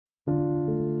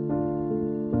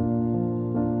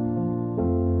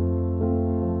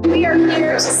we are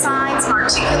here to sign some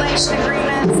articulation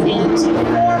agreements and to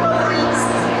formally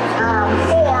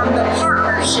form the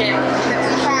partnership that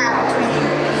we have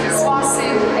between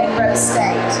SWOSU and Rose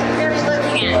State. We're going to be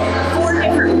looking at 4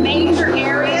 different major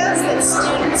areas that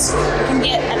students can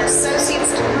get an associate's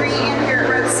degree in here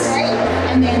at Rose State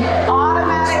and then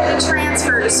automatically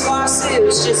transfer to SWOSU.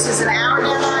 It's just as an hour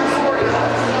deadline for you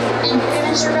and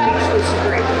finish your bachelor's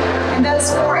degree. And those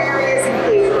 4